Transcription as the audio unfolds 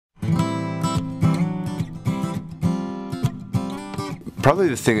Probably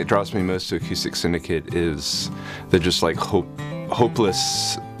the thing that draws me most to Acoustic Syndicate is the just like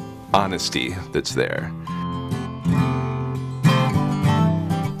hopeless honesty that's there.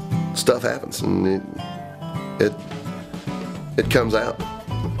 Stuff happens and it comes out.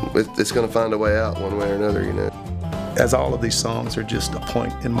 It's going to find a way out one way or another, you know. As all of these songs are just a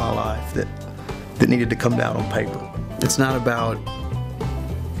point in my life that needed to come down on paper. It's not about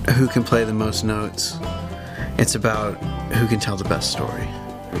who can play the most notes. It's about who can tell the best story.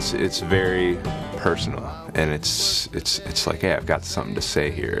 It's very personal, and it's like, hey, I've got something to say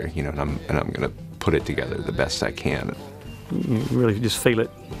here, you know, and I'm going to put it together the best I can. You really just feel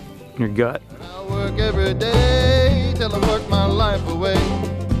it in your gut. I work every day till I work my life away,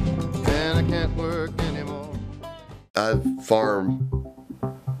 and I can't work anymore. I farm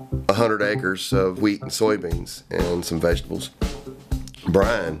 100 acres of wheat and soybeans and some vegetables.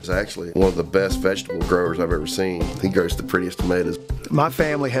 Brian is actually one of the best vegetable growers I've ever seen. He grows the prettiest tomatoes. My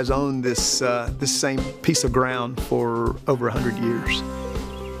family has owned this same piece of ground for over 100 years.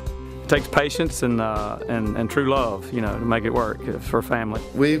 It takes patience and true love, you know, to make it work for a family.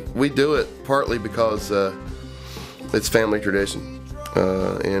 We do it partly because it's family tradition,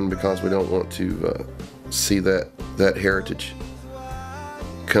 and because we don't want to see that heritage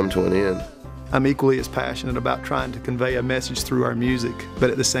come to an end. I'm equally as passionate about trying to convey a message through our music, but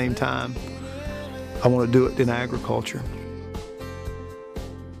at the same time, I want to do it in agriculture.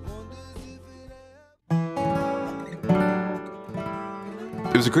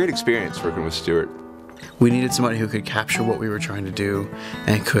 It was a great experience working with Stuart. We needed somebody who could capture what we were trying to do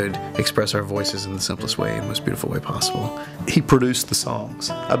and could express our voices in the simplest way and most beautiful way possible. He produced the songs.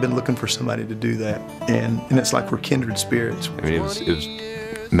 I've been looking for somebody to do that, and it's like we're kindred spirits. I mean, it was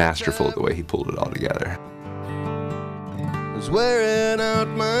masterful the way he pulled it all together. I was wearing out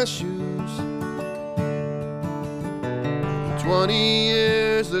my shoes 20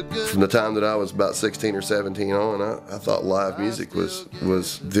 years ago. From the time that I was about 16 or 17 on, I thought live music was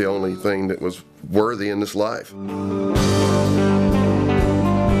the only thing that was worthy in this life.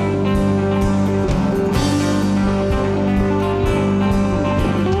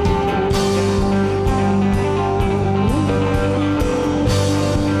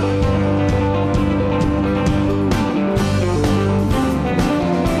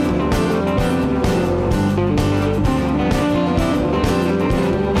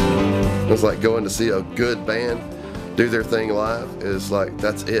 It's like going to see a good band do their thing live is like,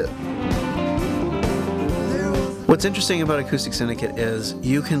 that's it. What's interesting about Acoustic Syndicate is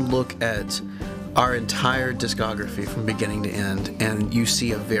you can look at our entire discography from beginning to end and you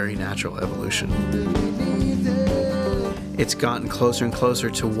see a very natural evolution. It's gotten closer and closer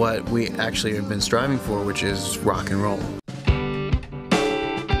to what we actually have been striving for, which is rock and roll.